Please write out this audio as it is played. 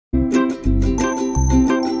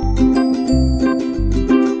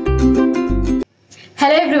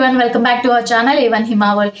Hello everyone, welcome back to our channel A1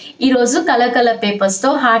 Himaval. ఈ రోజు colour papers తో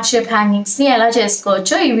heart shape hangings ని ఎలా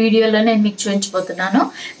చేసుకోవచ్చో ఈ వీడియోలో నేను మీకు చూపించబోతున్నాను.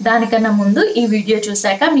 దానికన్నా ముందు ఈ వీడియో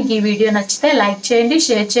చూసాక మీకు ఈ వీడియో నచ్చితే లైక్ చేయండి,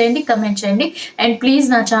 షేర్ చేయండి, కామెంట్ చేయండి అండ్ ప్లీజ్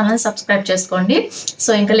నా ఛానల్ సబ్స్క్రైబ్ చేసుకోండి.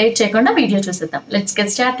 సో ఇంకా లేట్ చేయకుండా వీడియో చూసేద్దాం. Let's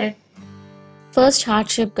get started. First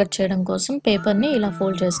heart shape cut చేయడం కోసం పేపర్ ని ఇలా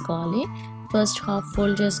ఫోల్డ్ చేసుకోవాలి. ఫస్ట్ హాఫ్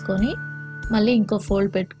ఫోల్డ్ చేసుకొని మళ్ళీ ఇంకో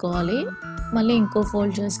ఫోల్డ్ పెట్టుకోవాలి. మళ్ళీ ఇంకో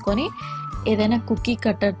ఫోల్డ్ చేసుకొని ఏదైనా కుకీ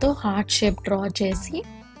కట్టర్తో హార్ట్ షేప్ డ్రా చేసి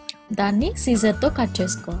దాన్ని సీజర్తో కట్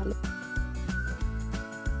చేసుకోవాలి.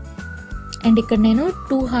 అండ్ ఇక్కడ నేను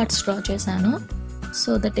 2 హార్ట్స్ డ్రా చేశాను.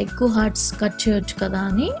 సో దట్ ఎక్కువ హార్ట్స్ కట్ చేయొచ్చు కదా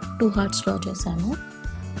అని 2 హార్ట్స్ డ్రా చేశాను.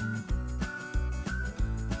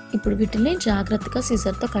 ఇప్పుడు వీటిని జాగ్రత్తగా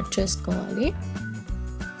సీజర్తో కట్ చేసుకోవాలి.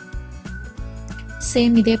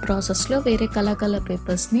 సేమ్ ఇదే ప్రాసెస్లో వేరే కలర్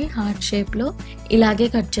పేపర్స్ని హార్ట్ షేప్లో ఇలాగే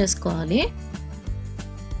కట్ చేసుకోవాలి.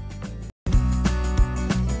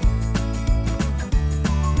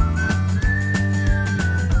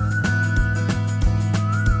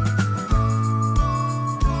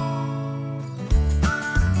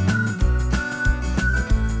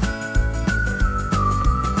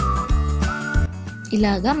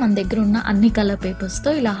 ఇలాగా మన దగ్గర ఉన్న అన్ని కలర్ పేపర్స్తో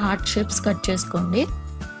ఇలా హార్ట్ షేప్స్ కట్ చేసుకోండి.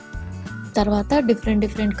 తర్వాత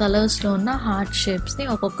డిఫరెంట్ కలర్స్లో ఉన్న హార్ట్ షేప్స్ని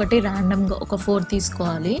ఒక్కొక్కటి ర్యాండమ్గా ఒక 4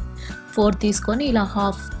 తీసుకోవాలి. 4 తీసుకొని ఇలా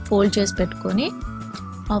హాఫ్ ఫోల్డ్ చేసి పెట్టుకొని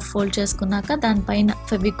హాఫ్ ఫోల్డ్ చేసుకున్నాక దానిపైన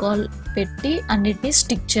ఫెవికాల్ పెట్టి అన్నిటినీ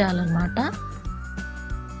స్టిక్ చేయాలన్నమాట.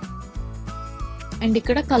 అండ్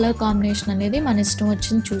ఇక్కడ కలర్ కాంబినేషన్ అనేది మన ఇష్టం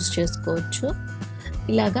వచ్చింది చూస్ చేసుకోవచ్చు.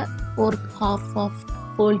 ఇలాగా 4 హాఫ్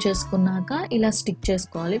ఫోల్డ్ చేసుకున్నాక ఇలా స్టిక్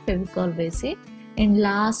చేసుకోవాలి ఫెవికాల్ వేసి. అండ్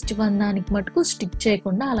లాస్ట్ వన్ దానికి మటుకు స్టిక్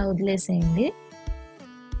చేయకుండా అలా వదిలేసేయండి.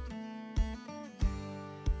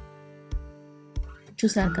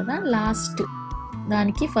 చూసారు కదా, లాస్ట్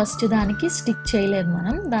దానికి ఫస్ట్ దానికి స్టిక్ చేయలేదు,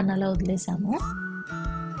 మనం దాన్ని అలా వదిలేసాము.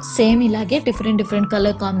 సేమ్ ఇలాగే డిఫరెంట్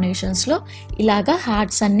కలర్ కాంబినేషన్స్లో ఇలాగా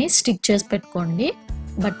హార్ట్స్ అన్ని స్టిక్ చేసి పెట్టుకోండి.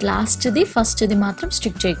 బట్ లాస్ట్ది ఫస్ట్ది మాత్రం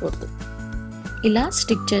స్టిక్ చేయకూడదు. ఇలా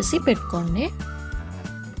స్టిక్ చేసి పెట్టుకోండి.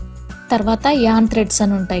 తర్వాత యాన్ థ్రెడ్స్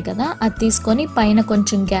అని ఉంటాయి కదా, అది తీసుకొని పైన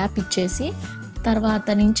కొంచెం గ్యాప్ ఇచ్చేసి తర్వాత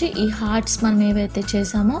నుంచి ఈ హార్ట్స్ మనం ఏవైతే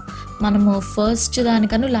చేసామో మనము ఫస్ట్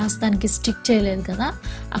దానికను లాస్ట్ దానికి స్టిక్ చేయలేదు కదా,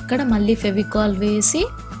 అక్కడ మళ్ళీ ఫెవికాల్ వేసి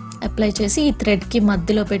అప్లై చేసి ఈ థ్రెడ్కి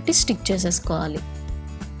మధ్యలో పెట్టి స్టిక్ చేసేసుకోవాలి.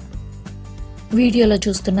 వీడియోలో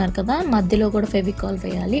చూస్తున్నారు కదా, మధ్యలో కూడా ఫెవికాల్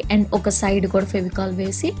వేయాలి అండ్ ఒక సైడ్ కూడా ఫెవికాల్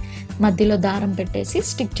వేసి మధ్యలో దారం పెట్టేసి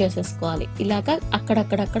స్టిక్ చేసేసుకోవాలి. ఇలాగా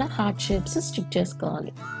అక్కడక్కడ హార్ట్ షేప్స్ స్టిక్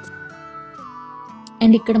చేసుకోవాలి.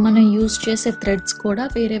 అండ్ ఇక్కడ మనం యూజ్ చేసే థ్రెడ్స్ కూడా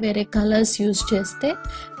వేరే కలర్స్ యూజ్ చేస్తే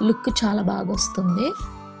లుక్ చాలా బాగా వస్తుంది.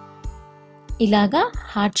 ఇలాగా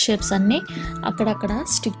హార్ట్ షేప్స్ అన్నీ అక్కడక్కడ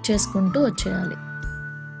స్టిక్ చేసుకుంటూ వచ్చేయాలి.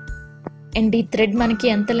 అండ్ ఈ థ్రెడ్ మనకి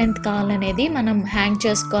ఎంత లెంత్ కావాలనేది మనం హ్యాంగ్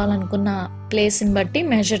చేసుకోవాలనుకున్న ప్లేస్ని బట్టి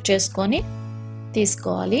మెజర్ చేసుకొని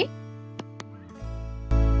తీసుకోవాలి.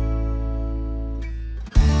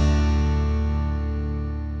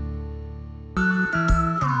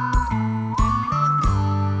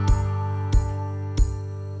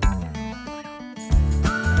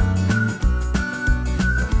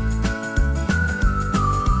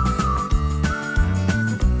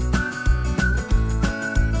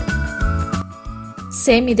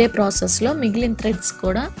 సేమ్ ఇదే ప్రాసెస్లో మిగిలిన థ్రెడ్స్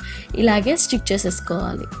కూడా ఇలాగే స్టిక్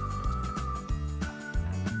చేసేసుకోవాలి.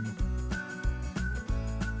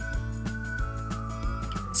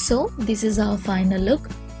 So this is our final look.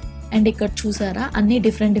 And ఇక్కడ చూసారా, అన్ని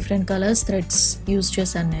డిఫరెంట్ కలర్స్ థ్రెడ్స్ యూజ్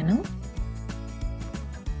చేశాను నేను.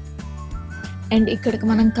 అండ్ ఇక్కడికి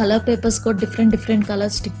మనం కలర్ పేపర్స్ కూడా డిఫరెంట్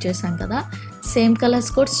కలర్స్ స్టిక్ చేసాం కదా, సేమ్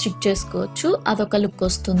కలర్స్ కూడా స్టిక్ చేసుకోవచ్చు. అదొక లుక్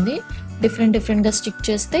వస్తుంది. డిఫరెంట్గా స్టిక్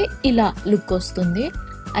చేస్తే ఇలా లుక్ వస్తుంది.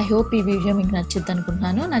 ఐ హోప్ ఈ వీడియో మీకు నచ్చిద్ది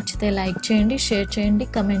అనుకుంటున్నాను. నచ్చితే లైక్ చేయండి, షేర్ చేయండి,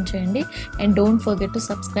 కమెంట్ చేయండి and don't forget to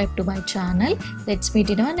subscribe to my channel. Let's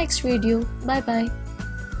meet in our next video. Bye.